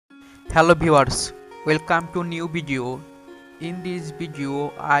Hello viewers, welcome to new video. In this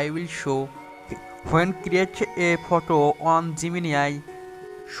video I will show when create a photo on Gemini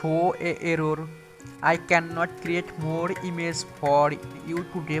show a error. I cannot create more image for you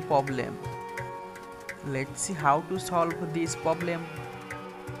today problem. Let's see how to solve this problem.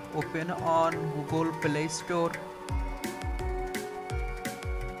 Open on Google Play Store,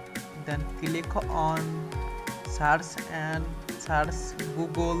 then click on search and search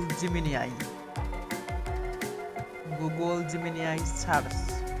Google Gemini search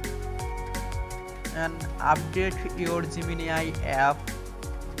and update your Gemini app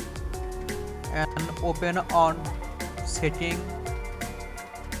and open on setting,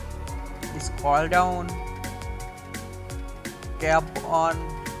 scroll down, tap on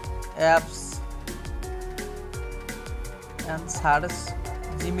apps and search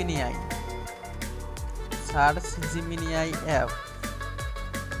Gemini. Search Gemini app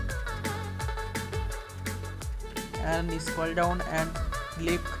and scroll down and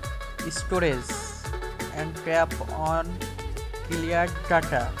click storage and tap on clear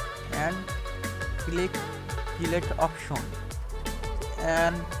data and click delete option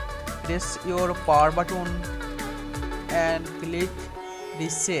and press your power button and click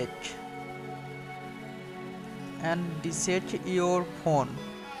reset and reset your phone.